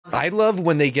I love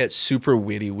when they get super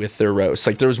witty with their roasts.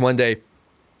 Like there was one day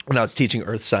when I was teaching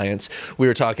earth science, we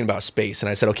were talking about space, and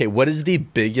I said, okay, what is the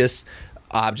biggest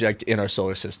object in our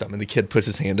solar system? And the kid puts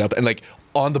his hand up, and like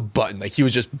on the button, like he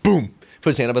was just boom, put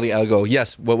his hand up, and I go,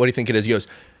 yes, what do you think it is? He goes,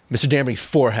 Mr. Danbury's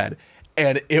forehead.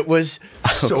 And it was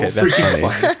so freaking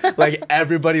fun. Like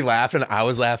everybody laughed and I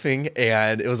was laughing,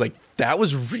 and it was like, that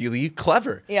was really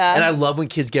clever. Yeah. And I love when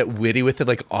kids get witty with it,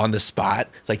 like on the spot.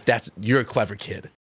 It's like, you're a clever kid.